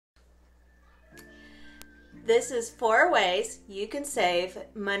This is 4 ways you can save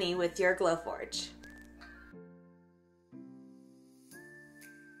money with your Glowforge.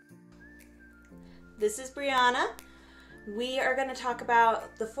 This is Brianna. We are going to talk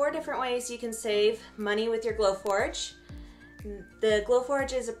about the 4 different ways you can save money with your Glowforge. The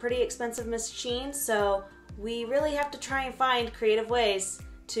Glowforge is a pretty expensive machine, so we really have to try and find creative ways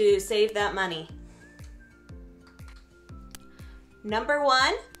to save that money. Number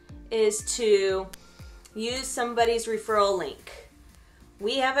 1 is to use somebody's referral link.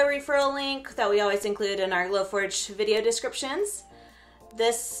 We have a referral link that we always include in our Glowforge video descriptions.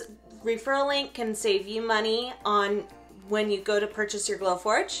 This referral link can save you money on when you go to purchase your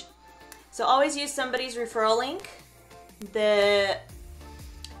Glowforge. So always use somebody's referral link. The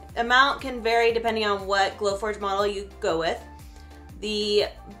amount can vary depending on what Glowforge model you go with. The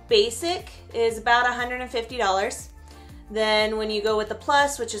basic is about $150. Then when you go with the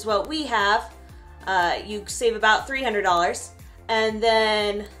plus, which is what we have, you save about $300. And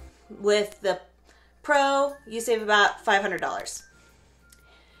then with the pro, you save about $500.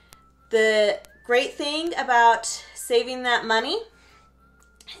 The great thing about saving that money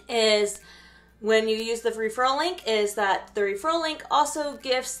is when you use the referral link is that the referral link also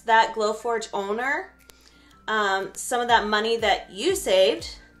gives that Glowforge owner some of that money that you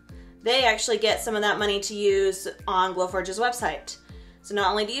saved. They actually get some of that money to use on Glowforge's website. So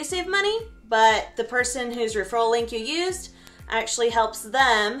not only do you save money, but the person whose referral link you used actually helps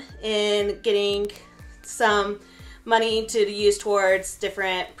them in getting some money to use towards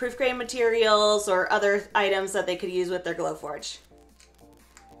different proof grade materials or other items that they could use with their Glowforge.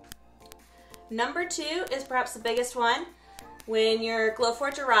 Number 2 is perhaps the biggest one. When your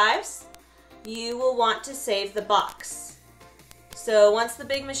Glowforge arrives, you will want to save the box. So once the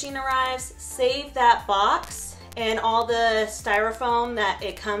big machine arrives, save that box and all the styrofoam that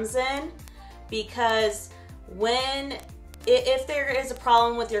it comes in, because if there is a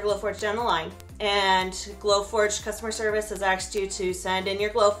problem with your Glowforge down the line and Glowforge customer service has asked you to send in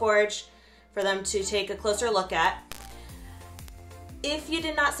your Glowforge for them to take a closer look at, if you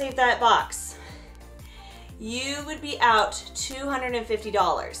did not save that box, you would be out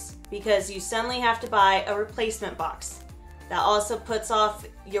 $250 because you suddenly have to buy a replacement box. That also puts off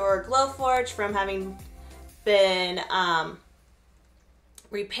your Glowforge from having been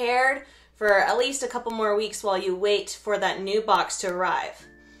repaired for at least a couple more weeks while you wait for that new box to arrive.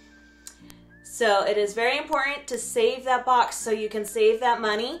 So it is very important to save that box so you can save that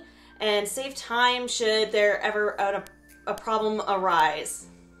money and save time should there ever a problem arise.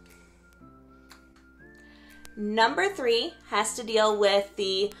 Number 3 has to deal with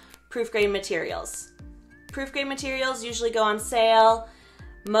the proof grade materials. Proof grade materials usually go on sale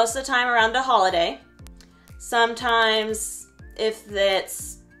most of the time around a holiday. Sometimes if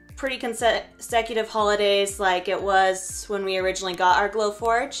it's pretty consecutive holidays like it was when we originally got our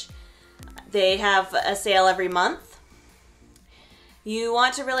Glowforge, they have a sale every month. You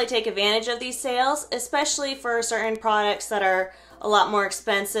want to really take advantage of these sales, especially for certain products that are a lot more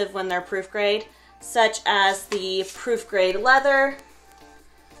expensive when they're proof grade, such as the proof grade leather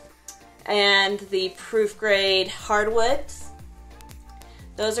and the proof grade hardwoods.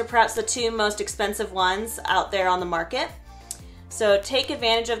 Those are perhaps the 2 most expensive ones out there on the market. So take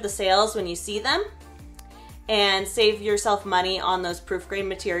advantage of the sales when you see them and save yourself money on those proof grade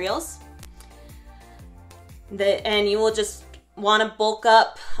materials. And you will just want to bulk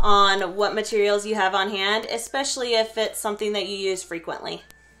up on what materials you have on hand, especially if it's something that you use frequently.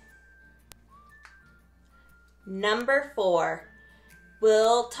 Number 4.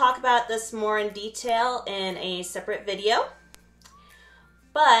 We'll talk about this more in detail in a separate video.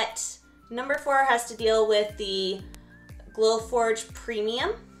 But number 4 has to deal with the Glowforge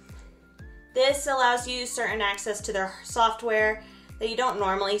Premium. This allows you certain access to their software that you don't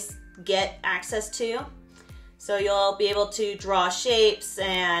normally get access to. So you'll be able to draw shapes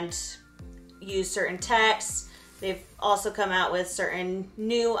and use certain text. They've also come out with certain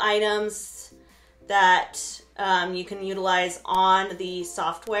new items that you can utilize on the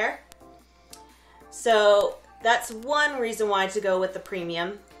software. So that's one reason why to go with the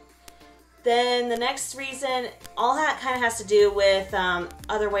premium. Then the next reason, all that kind of has to do with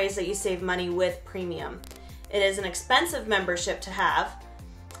other ways that you save money with premium. It is an expensive membership to have.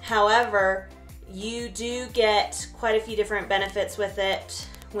 However, you do get quite a few different benefits with it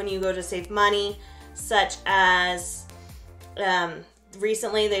when you go to save money, such as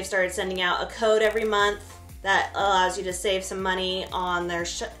recently they've started sending out a code every month that allows you to save some money on their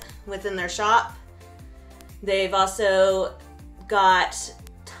within their shop. They've also got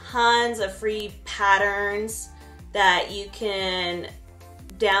tons of free patterns that you can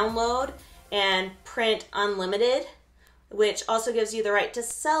download and print unlimited, which also gives you the right to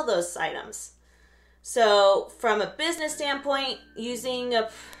sell those items. So from a business standpoint, getting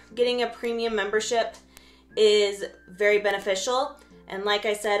a premium membership is very beneficial. And like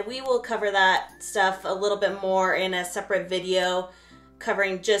I said, we will cover that stuff a little bit more in a separate video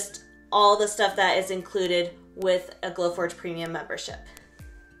covering just all the stuff that is included with a Glowforge premium membership.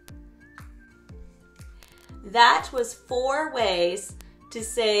 That was 4 ways to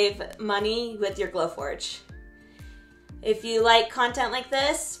save money with your Glowforge. If you like content like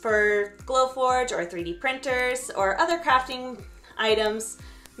this for Glowforge or 3D printers or other crafting items,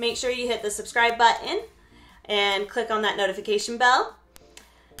 make sure you hit the subscribe button and click on that notification bell.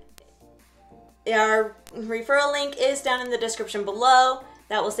 Our referral link is down in the description below.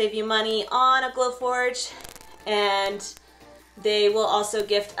 That will save you money on a Glowforge, and they will also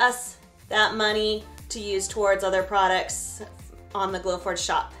gift us that money to use towards other products on the Glowforge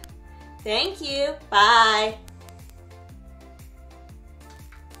shop. Thank you. Bye.